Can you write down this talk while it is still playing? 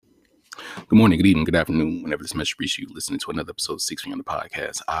Good morning, good evening, good afternoon. Whenever this message reaches you, listening to another episode of 6 Feet on the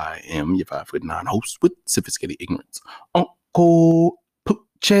Podcast. I am your 5'9" host with sophisticated ignorance, Uncle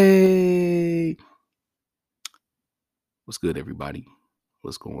Poochie. What's good, everybody?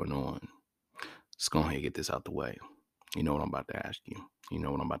 What's going on? Let's go ahead and get this out the way. You know what I'm about to ask you. You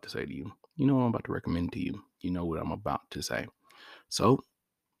know what I'm about to say to you. You know what I'm about to recommend to you. You know what I'm about to say. So,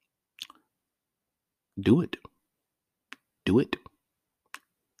 do it. Do it.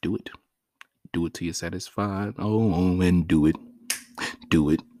 Do it. Do it till you're satisfied. Oh, and do it. Do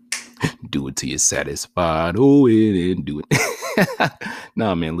it. Do it till you're satisfied. Oh, and do it.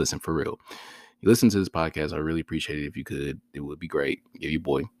 Nah, man, listen, for real. You listen to this podcast, I really appreciate it. If you could, it would be great. Give your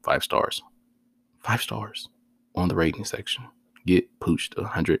boy 5 stars. 5 stars on the rating section. Get Pooch to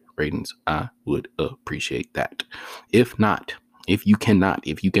 100 ratings. I would appreciate that. If you cannot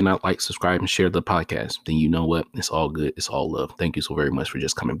like, subscribe, and share the podcast, then you know what? It's all good. It's all love. Thank you so very much for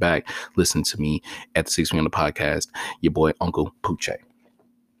just coming back. Listen to me at the 6 Feet on the Podcast. Your boy, Uncle Poochie.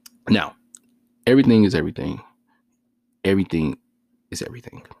 Now, everything is everything. Everything is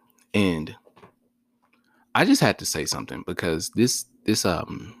everything. And I just had to say something because this is at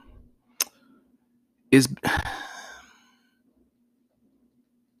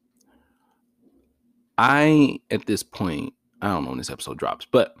this point, I don't know when this episode drops,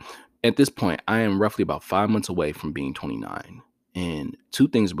 but at this point, I am roughly about 5 months away from being 29. And two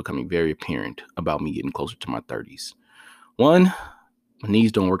things are becoming very apparent about me getting closer to my 30s. One, my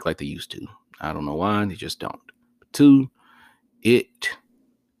knees don't work like they used to. I don't know why, they just don't. But two, it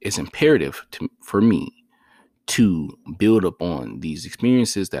is imperative for me to build upon these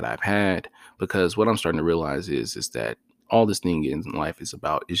experiences that I've had, because what I'm starting to realize is that all this thing in life is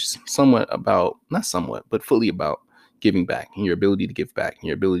fully about giving back, and your ability to give back, and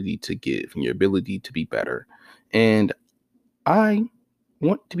your ability to give, and your ability to be better. And I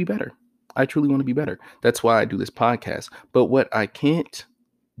want to be better. I truly want to be better. That's why I do this podcast. But what I can't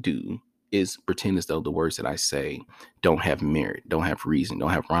do is pretend as though the words that I say don't have merit, don't have reason,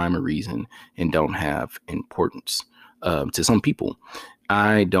 don't have rhyme or reason, and don't have importance to some people.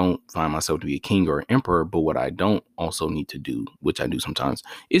 I don't find myself to be a king or an emperor, but what I don't also need to do, which I do sometimes,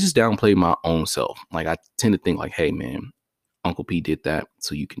 is just downplay my own self. Like, I tend to think like, hey, man, Uncle P did that,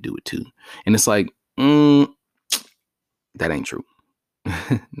 so you can do it too. And it's like, that ain't true.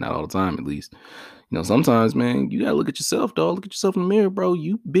 Not all the time, at least. You know, sometimes, man, you gotta look at yourself, dog. Look at yourself in the mirror, bro.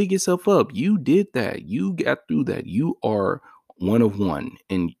 You big yourself up. You did that. You got through that. You are one of one.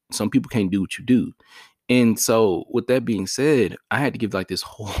 And some people can't do what you do. And so, with that being said, I had to give like this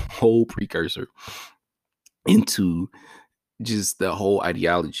whole precursor into just the whole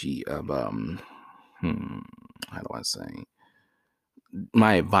ideology of how do I say,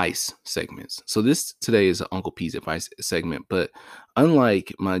 my advice segments. So this today is Uncle P's advice segment, but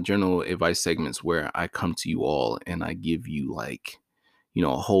unlike my general advice segments where I come to you all and I give you like, you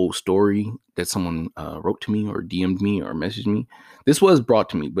know, a whole story that someone wrote to me or DM'd me or messaged me, this was brought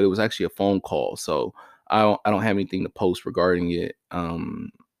to me, but it was actually a phone call. So I don't have anything to post regarding it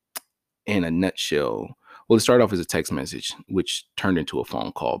in a nutshell. Well, it started off as a text message, which turned into a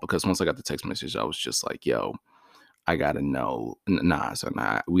phone call, because once I got the text message, I was just like, yo, I gotta know.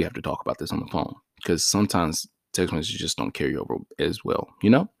 We have to talk about this on the phone, because sometimes text messages just don't carry over as well, you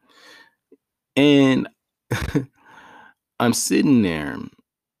know? And I'm sitting there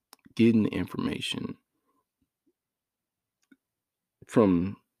getting the information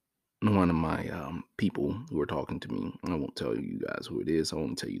from one of my people who are talking to me. I won't tell you guys who it is. I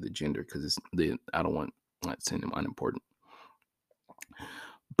won't tell you the gender, because I don't want to send them unimportant.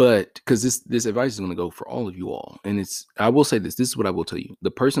 But because this advice is going to go for all of you all. And I will say this is what I will tell you.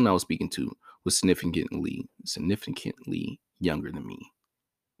 The person I was speaking to was significantly younger than me.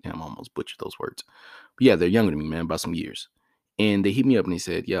 Yeah, I'm almost butchered those words. But yeah, they're younger than me, man, by some years. And they hit me up and they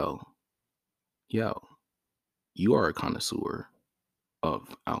said, yo, you are a connoisseur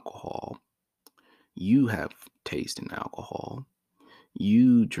of alcohol. You have taste in alcohol.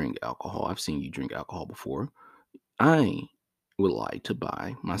 You drink alcohol. I've seen you drink alcohol before. I would like to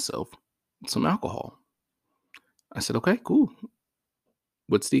buy myself some alcohol. I said, okay, cool.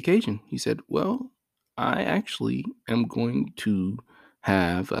 What's the occasion? He said, well, I actually am going to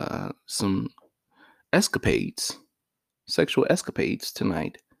have some sexual escapades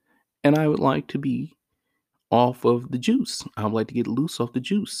tonight, and I would like to be off of the juice. I would like to get loose off the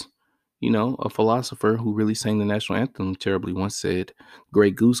juice. You know, a philosopher who really sang the national anthem terribly once said, Grey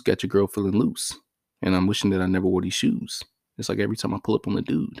Goose got your girl feeling loose. And I'm wishing that I never wore these shoes. It's like every time I pull up on the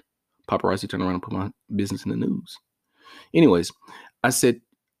dude, paparazzi turn around and put my business in the news. Anyways, I said,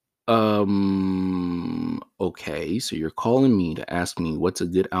 Okay, so you're calling me to ask me what's a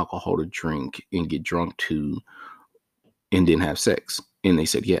good alcohol to drink and get drunk to and then have sex. And they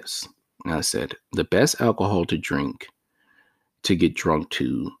said yes. And I said, the best alcohol to drink to get drunk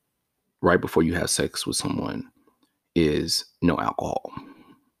to right before you have sex with someone is no alcohol.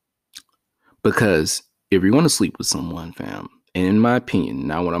 Because if you're going to sleep with someone, fam, and in my opinion,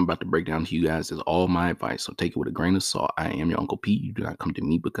 now what I'm about to break down to you guys is all my advice. So take it with a grain of salt. I am your Uncle Pete. You do not come to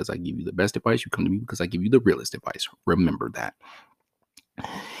me because I give you the best advice. You come to me because I give you the realest advice. Remember that.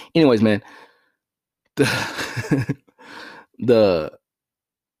 Anyways, man, the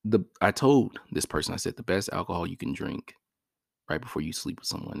the I told this person, I said the best alcohol you can drink right before you sleep with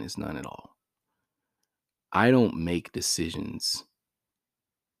someone is none at all. I don't make decisions,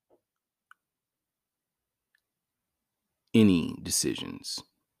 any decisions,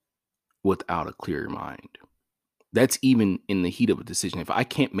 without a clear mind. That's even in the heat of a decision. If I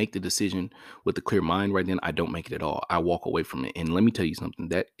can't make the decision with a clear mind right then, I don't make it at all. I walk away from it. And let me tell you something,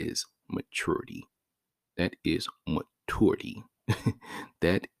 that is maturity. That is maturity.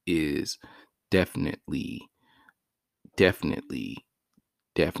 That is definitely, definitely,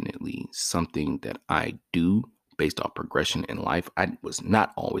 definitely something that I do based off progression in life. I was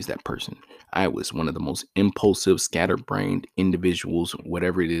not always that person. I was one of the most impulsive, scatterbrained individuals,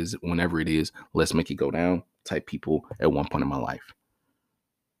 whatever it is, whenever it is, let's make it go down type people at one point in my life.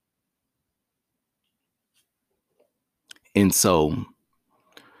 And so,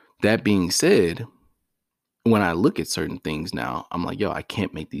 that being said, when I look at certain things now, I'm like, yo, I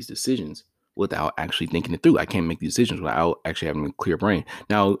can't make these decisions without actually thinking it through. I can't make these decisions without actually having a clear brain.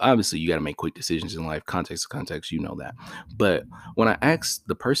 Now, obviously, you got to make quick decisions in life, context to context, you know that. But when I asked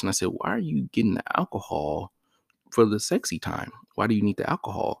the person, I said, why are you getting the alcohol for the sexy time? Why do you need the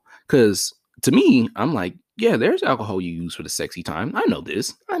alcohol? Because to me, I'm like, yeah, there's alcohol you use for the sexy time. I know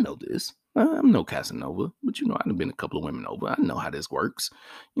this. I know this. I'm no Casanova, but you know, I've been a couple of women over. I know how this works.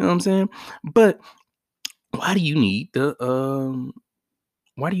 You know what I'm saying? But why do you need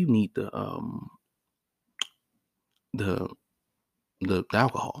why do you need the the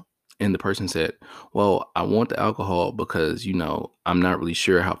alcohol? And the person said, well, I want the alcohol because, you know, I'm not really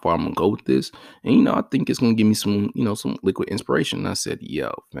sure how far I'm gonna go with this. And, you know, I think it's gonna give me some, you know, some liquid inspiration. And I said,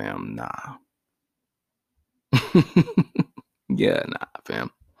 yo, fam, nah. Yeah, nah,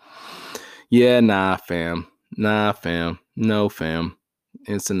 fam. Yeah, nah, fam. Nah, fam. No, fam.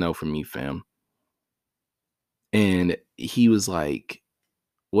 It's a no for me, fam. And he was like,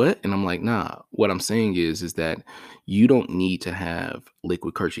 what? And I'm like, nah, what I'm saying is that you don't need to have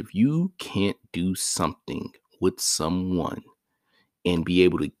liquid courage. If you can't do something with someone and be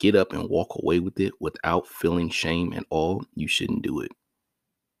able to get up and walk away with it without feeling shame at all, you shouldn't do it.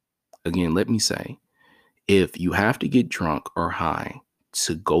 Again, let me say, if you have to get drunk or high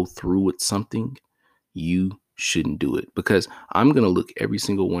to go through with something, you shouldn't do it. Because I'm going to look every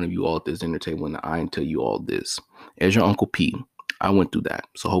single one of you all at this dinner table in the eye and tell you all this. As your Uncle P, I went through that.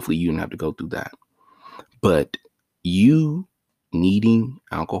 So hopefully you don't have to go through that. But you needing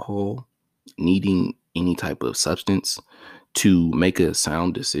alcohol, needing any type of substance to make a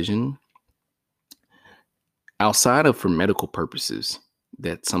sound decision, outside of for medical purposes,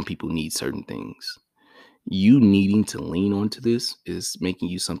 that some people need certain things, you needing to lean onto this is making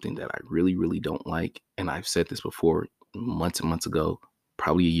you something that I really, really don't like. And I've said this before months and months ago,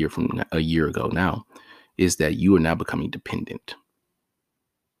 probably a year ago now, is that you are now becoming dependent.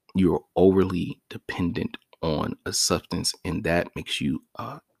 You're overly dependent on a substance, and that makes you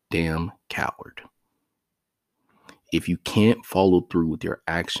a damn coward. If you can't follow through with your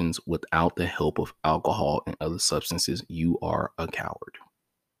actions without the help of alcohol and other substances, you are a coward.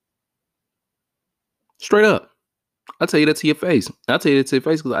 Straight up. I'll tell you that to your face. I'll tell you that to your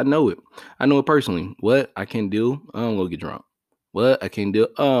face because I know it. I know it personally. What I can't do, I'm gonna get drunk. What I can't do,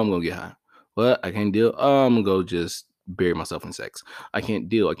 I'm gonna get high. What I can't do, I'm gonna go just bury myself in sex. I can't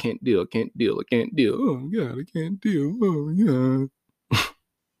deal. I can't deal. I can't deal. I can't deal. Oh God, I can't deal. Oh God.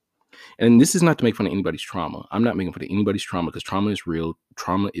 And this is not to make fun of anybody's trauma. I'm not making fun of anybody's trauma because trauma is real.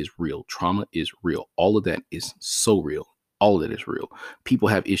 Trauma is real. Trauma is real. All of that is so real. All of that is real. People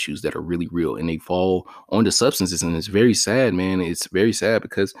have issues that are really real and they fall onto substances. And it's very sad, man. It's very sad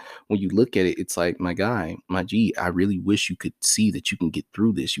because when you look at it, it's like, my guy, my G, I really wish you could see that you can get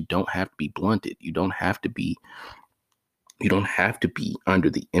through this. You don't have to be blunted. You don't have to be under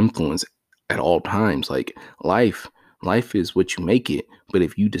the influence at all times. Like life is what you make it. But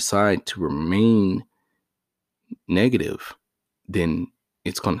if you decide to remain negative, then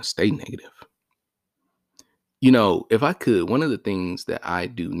it's going to stay negative. If I could, one of the things that I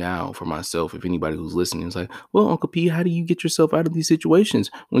do now for myself, if anybody who's listening is like, well, Uncle P, how do you get yourself out of these situations?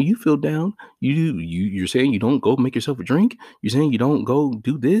 When you feel down, you're saying you don't go make yourself a drink? You're saying you don't go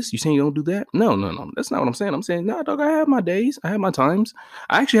do this? You're saying you don't do that? No, no, no. That's not what I'm saying. I'm saying, no, dog, I have my days. I have my times.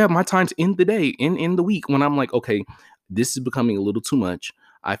 I actually have my times in the day, in the week when I'm like, okay, this is becoming a little too much.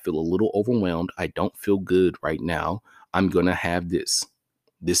 I feel a little overwhelmed. I don't feel good right now. I'm gonna have this.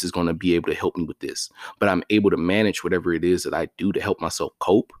 This is going to be able to help me with this. But I'm able to manage whatever it is that I do to help myself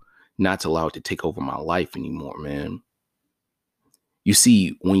cope, not to allow it to take over my life anymore, man. You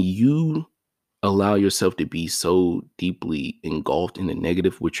see, when you allow yourself to be so deeply engulfed in the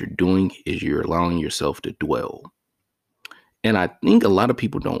negative, what you're doing is you're allowing yourself to dwell. And I think a lot of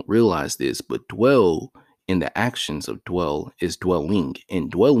people don't realize this, but dwell in the actions of dwell is dwelling. And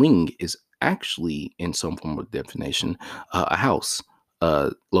dwelling is actually, in some form of definition, a house,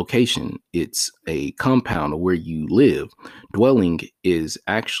 a location. It's a compound of where you live. Dwelling is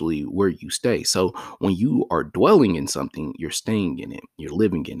actually where you stay. So when you are dwelling in something, you're staying in it, you're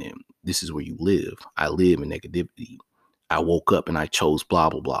living in it. This is where you live. I live in negativity. I woke up and I chose blah,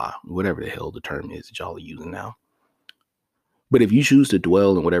 blah, blah, whatever the hell the term is that y'all are using now. But if you choose to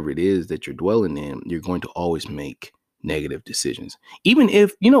dwell in whatever it is that you're dwelling in, you're going to always make negative decisions. Even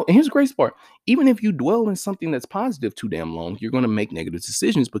if, and here's the crazy part, even if you dwell in something that's positive too damn long, you're going to make negative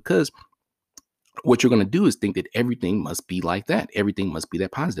decisions because what you're going to do is think that everything must be like that. Everything must be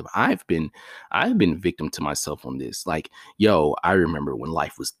that positive. I've been victim to myself on this. Like, yo, I remember when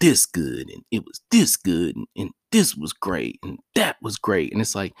life was this good and it was this good and this was great and that was great. And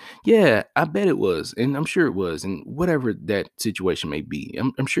it's like, yeah, I bet it was. And I'm sure it was. And whatever that situation may be,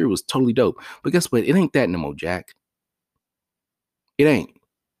 I'm sure it was totally dope. But guess what? It ain't that no more, Jack. It ain't.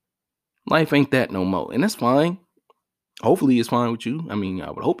 Life ain't that no more. And that's fine. Hopefully it's fine with you. I mean,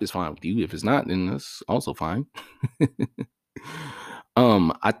 I would hope it's fine with you. If it's not, then that's also fine.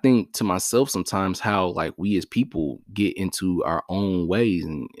 I think to myself sometimes how like we as people get into our own ways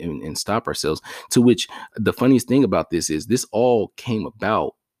and stop ourselves. To which the funniest thing about this is this all came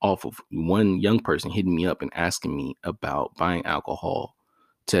about off of one young person hitting me up and asking me about buying alcohol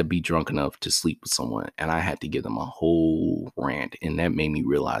to be drunk enough to sleep with someone. And I had to give them a whole rant. And that made me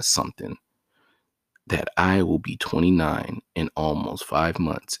realize something. That I will be 29 in almost 5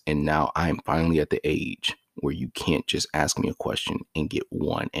 months. And now I'm finally at the age where you can't just ask me a question and get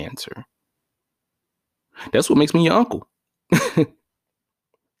one answer. That's what makes me your uncle.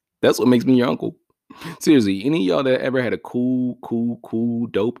 That's what makes me your uncle. Seriously, any of y'all that ever had a cool,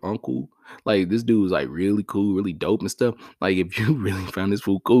 dope uncle, like this dude was like really cool, really dope and stuff. Like if you really found this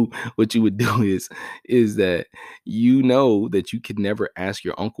fool cool, what you would do is that that you could never ask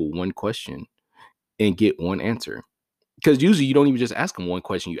your uncle one question and get one answer. Because usually you don't even just ask him one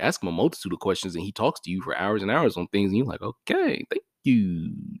question. You ask him a multitude of questions and he talks to you for hours and hours on things. And you're like, okay, thank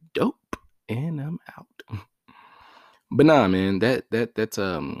you. Dope. And I'm out. But nah, man, that's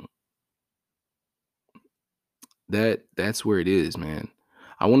where it is, man.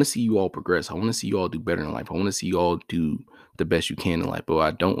 I want to see you all progress. I want to see you all do better in life. I want to see you all do the best you can in life. But what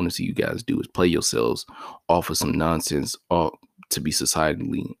I don't want to see you guys do is play yourselves off of some nonsense to be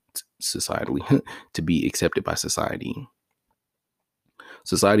societally to be accepted by society.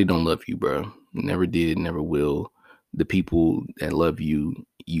 Society don't love you, bro. Never did, never will. The people that love you,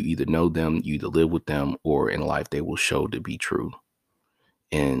 you either know them, you either live with them, or in life they will show to be true.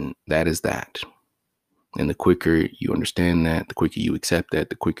 And that is that. And the quicker you understand that, the quicker you accept that,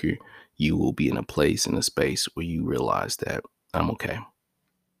 the quicker you will be in a place, in a space where you realize that I'm okay.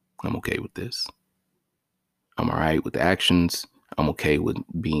 I'm okay with this. I'm all right with the actions. I'm okay with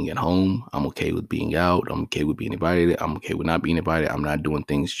being at home. I'm okay with being out. I'm okay with being invited. I'm okay with not being invited. I'm not doing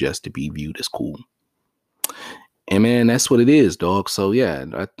things just to be viewed as cool. And man, that's what it is, dog. So yeah,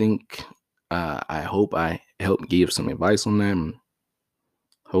 I think I hope I helped give some advice on that.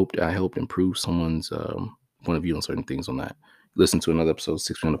 Hope I helped improve someone's point of view on certain things on that. Listen to another episode of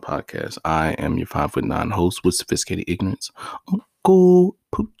 600 Podcast. I am your 5'9" host with sophisticated ignorance, Uncle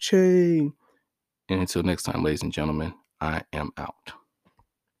Poochie. And until next time, ladies and gentlemen, I am out.